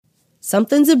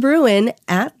Something's a brewing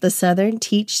at the Southern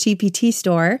Teach TPT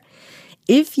store.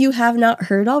 If you have not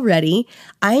heard already,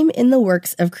 I'm in the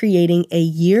works of creating a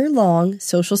year-long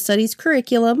social studies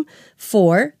curriculum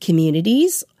for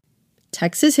communities,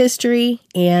 Texas history,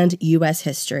 and U.S.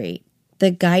 history.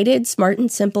 The guided Smart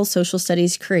and Simple social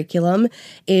studies curriculum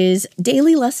is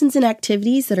daily lessons and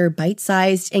activities that are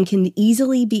bite-sized and can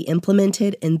easily be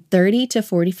implemented in 30 to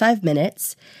 45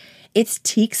 minutes. It's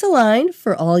TEKS aligned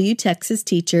for all you Texas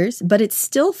teachers, but it's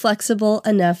still flexible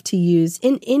enough to use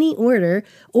in any order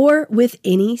or with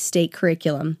any state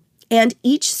curriculum. And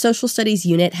each social studies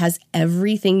unit has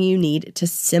everything you need to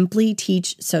simply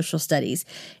teach social studies.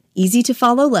 Easy to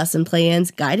follow lesson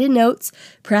plans, guided notes,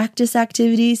 practice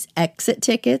activities, exit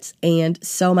tickets, and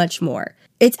so much more.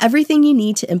 It's everything you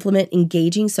need to implement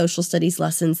engaging social studies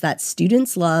lessons that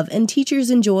students love and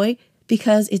teachers enjoy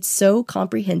because it's so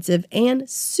comprehensive and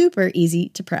super easy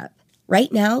to prep. Right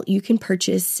now, you can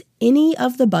purchase any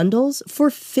of the bundles for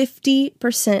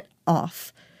 50%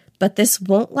 off, but this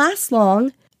won't last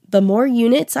long. The more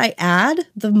units I add,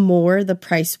 the more the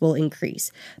price will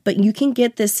increase. But you can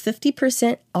get this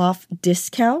 50% off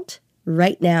discount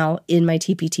right now in my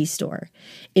TPT store.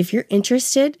 If you're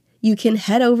interested, you can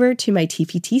head over to my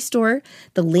TPT store.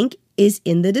 The link is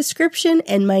in the description,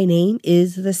 and my name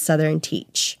is The Southern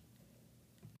Teach.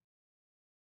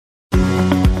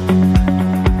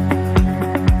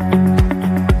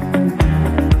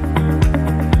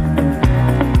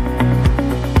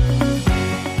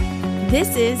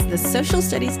 This is the Social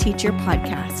Studies Teacher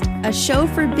Podcast, a show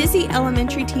for busy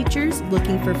elementary teachers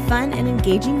looking for fun and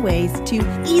engaging ways to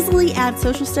easily add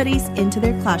social studies into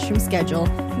their classroom schedule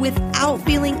without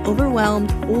feeling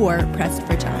overwhelmed or pressed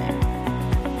for time.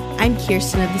 I'm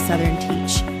Kirsten of the Southern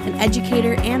Teach, an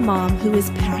educator and mom who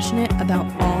is passionate about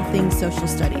all things social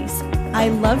studies. I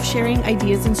love sharing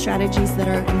ideas and strategies that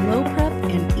are low prep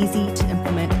and easy to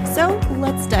implement, so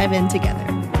let's dive in together.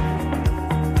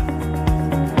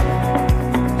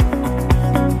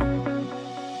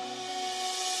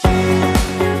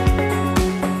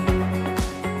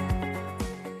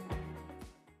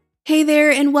 Hey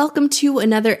there, and welcome to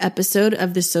another episode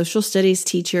of the Social Studies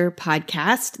Teacher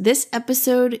Podcast. This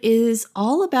episode is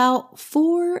all about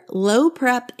 4 low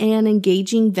prep and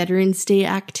engaging Veterans Day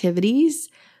activities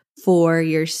for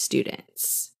your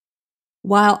students.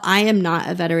 While I am not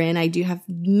a veteran, I do have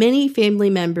many family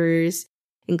members,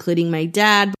 including my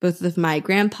dad, both of my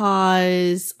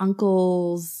grandpas,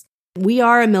 uncles. We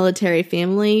are a military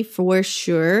family for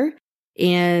sure.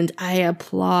 And I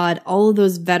applaud all of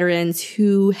those veterans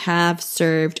who have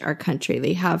served our country.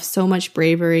 They have so much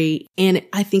bravery. And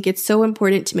I think it's so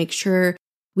important to make sure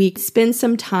we spend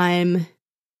some time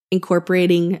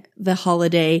incorporating the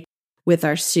holiday with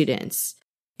our students.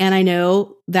 And I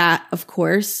know that, of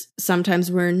course, sometimes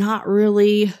we're not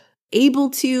really able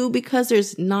to because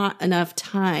there's not enough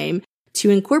time to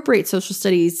incorporate social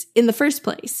studies in the first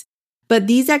place. But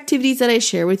these activities that I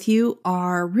share with you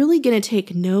are really going to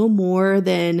take no more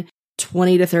than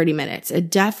 20 to 30 minutes. It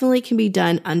definitely can be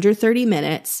done under 30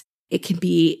 minutes. It can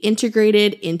be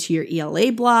integrated into your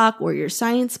ELA block or your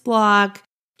science block.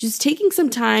 Just taking some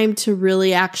time to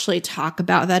really actually talk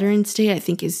about Veterans Day, I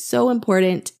think, is so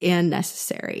important and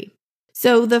necessary.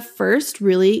 So the first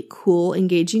really cool,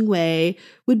 engaging way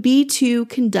would be to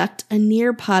conduct a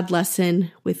Nearpod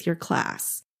lesson with your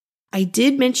class. I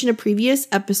did mention a previous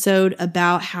episode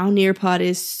about how Nearpod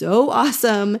is so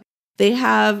awesome. They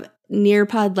have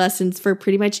Nearpod lessons for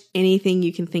pretty much anything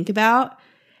you can think about,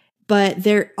 but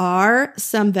there are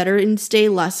some Veterans Day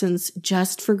lessons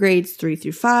just for grades 3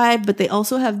 through 5, but they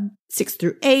also have 6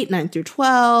 through 8, 9 through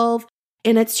 12,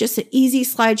 and it's just an easy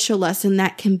slideshow lesson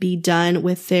that can be done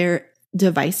with their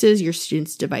devices, your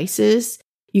students' devices.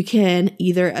 You can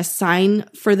either assign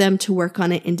for them to work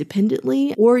on it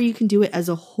independently, or you can do it as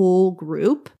a whole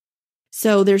group.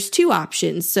 So there's 2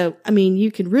 options. So,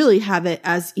 you can really have it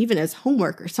as even as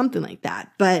homework or something like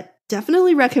that, but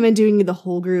definitely recommend doing the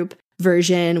whole group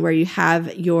version where you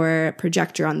have your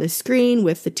projector on the screen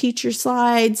with the teacher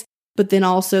slides, but then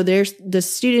also the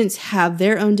students have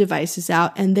their own devices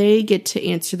out and they get to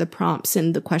answer the prompts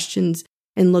and the questions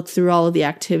and look through all of the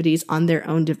activities on their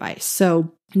own device.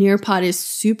 So Nearpod is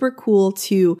super cool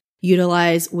to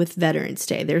utilize with Veterans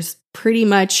Day. There's pretty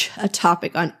much a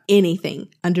topic on anything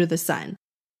under the sun.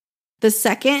 The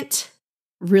second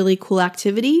really cool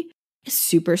activity is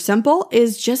super simple,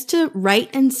 is just to write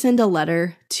and send a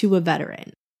letter to a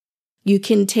veteran. You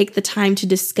can take the time to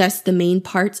discuss the main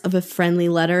parts of a friendly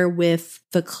letter with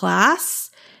the class.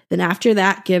 Then after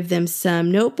that, give them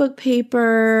some notebook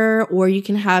paper, or you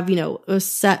can have, a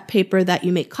set paper that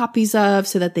you make copies of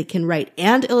so that they can write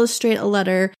and illustrate a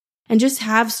letter. and just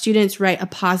have students write a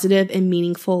positive and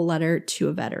meaningful letter to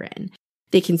a veteran.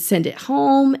 They can send it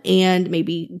home and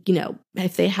maybe,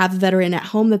 if they have a veteran at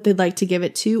home that they'd like to give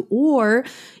it to, or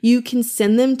you can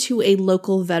send them to a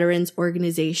local veterans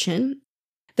organization.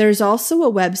 There's also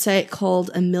a website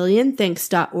called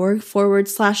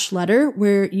amillionthanks.org/letter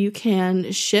where you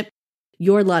can ship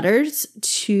your letters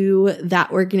to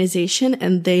that organization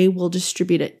and they will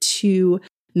distribute it to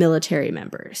military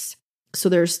members. So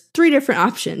there's 3 different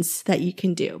options that you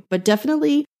can do, but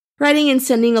definitely writing and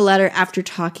sending a letter after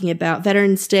talking about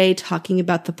Veterans Day, talking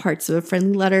about the parts of a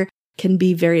friendly letter can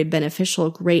be very beneficial,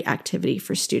 great activity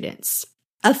for students.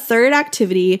 A third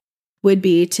activity would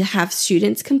be to have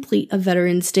students complete a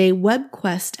Veterans Day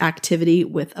WebQuest activity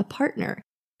with a partner.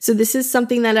 So this is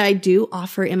something that I do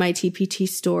offer in my TPT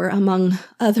store among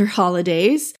other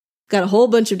holidays. Got a whole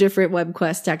bunch of different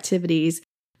WebQuest activities,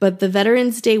 but the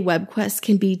Veterans Day WebQuest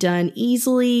can be done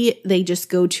easily. They just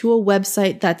go to a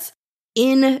website that's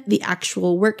in the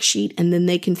actual worksheet, and then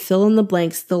they can fill in the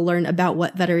blanks. They'll learn about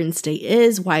what Veterans Day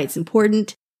is, why it's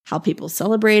important, how people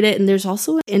celebrate it. And there's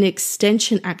also an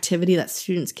extension activity that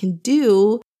students can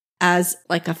do as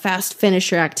like a fast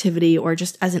finisher activity or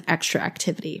just as an extra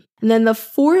activity. And then the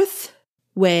fourth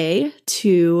way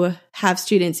to have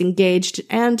students engaged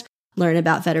and learn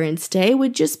about Veterans Day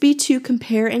would just be to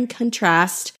compare and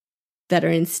contrast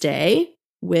Veterans Day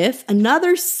with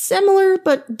another similar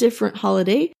but different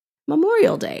holiday,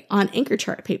 Memorial Day, on Anchor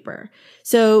chart paper.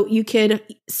 So you could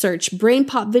search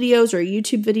BrainPop videos or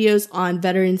YouTube videos on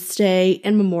Veterans Day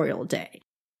and Memorial Day.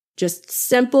 Just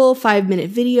simple 5-minute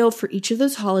video for each of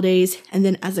those holidays. And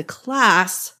then as a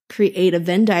class, create a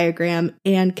Venn diagram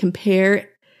and compare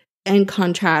and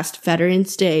contrast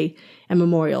Veterans Day and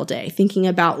Memorial Day, thinking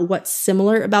about what's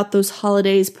similar about those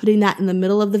holidays, putting that in the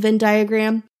middle of the Venn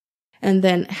diagram, and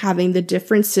then having the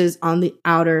differences on the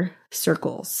outer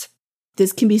circles.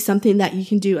 This can be something that you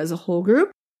can do as a whole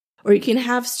group, or you can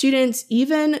have students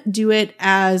even do it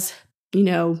as,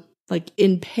 like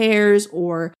in pairs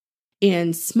or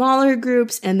in smaller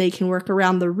groups, and they can work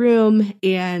around the room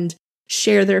and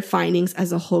share their findings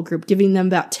as a whole group, giving them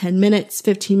about 10 minutes,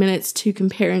 15 minutes to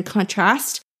compare and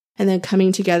contrast, and then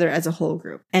coming together as a whole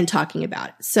group and talking about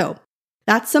it. So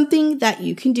that's something that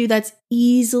you can do that's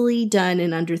easily done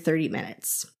in under 30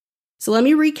 minutes. So let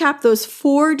me recap those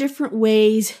 4 different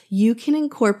ways you can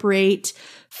incorporate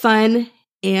fun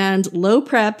and low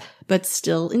prep, but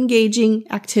still engaging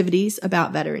activities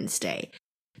about Veterans Day.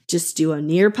 Just do a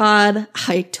Nearpod.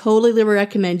 I totally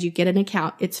recommend you get an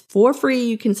account. It's for free.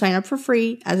 You can sign up for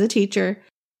free as a teacher.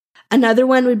 Another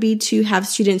one would be to have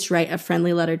students write a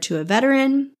friendly letter to a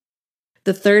veteran.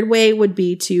 The third way would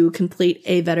be to complete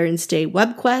a Veterans Day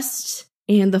WebQuest.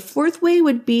 And the fourth way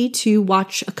would be to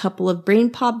watch a couple of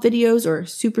BrainPop videos or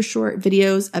super short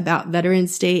videos about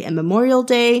Veterans Day and Memorial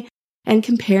Day and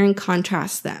compare and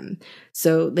contrast them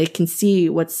so they can see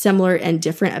what's similar and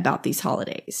different about these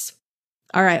holidays.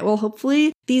 All right, well,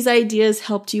 hopefully these ideas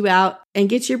helped you out and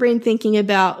get your brain thinking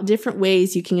about different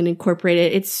ways you can incorporate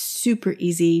it. It's super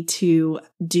easy to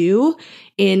do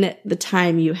in the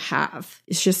time you have.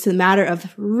 It's just a matter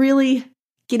of really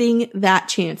getting that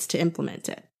chance to implement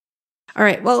it. All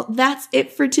right, well, that's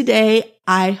it for today.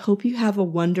 I hope you have a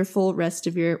wonderful rest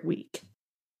of your week.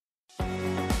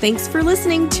 Thanks for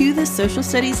listening to the Social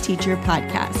Studies Teacher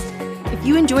Podcast. If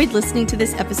you enjoyed listening to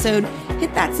this episode,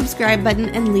 hit that subscribe button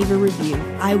and leave a review.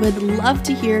 I would love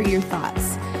to hear your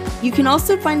thoughts. You can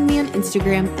also find me on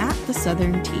Instagram at The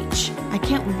Southern Teach. I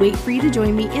can't wait for you to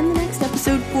join me in the next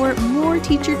episode for more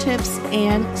teacher tips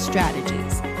and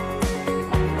strategies.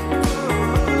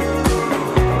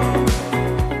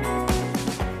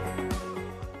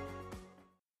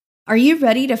 Are you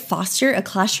ready to foster a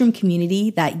classroom community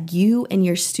that you and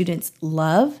your students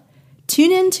love?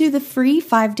 Tune into the free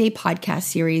 5-day podcast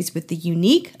series with the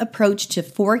unique approach to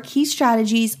 4 key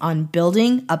strategies on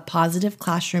building a positive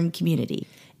classroom community.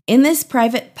 In this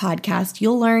private podcast,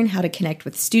 you'll learn how to connect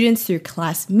with students through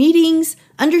class meetings,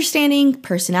 understanding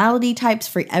personality types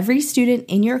for every student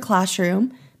in your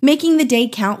classroom, making the day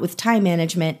count with time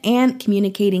management, and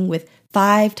communicating with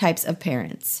 5 types of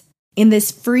parents. In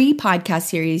this free podcast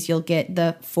series, you'll get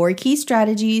the 4 key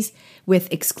strategies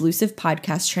with exclusive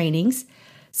podcast trainings,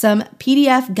 some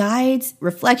PDF guides,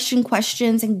 reflection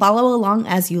questions, and follow along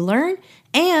as you learn,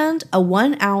 and a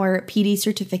 1-hour PD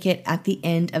certificate at the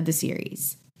end of the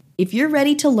series. If you're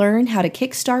ready to learn how to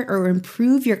kickstart or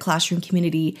improve your classroom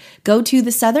community, go to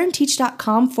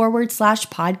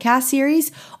thesouthernteach.com/podcast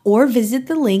series or visit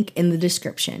the link in the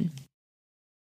description.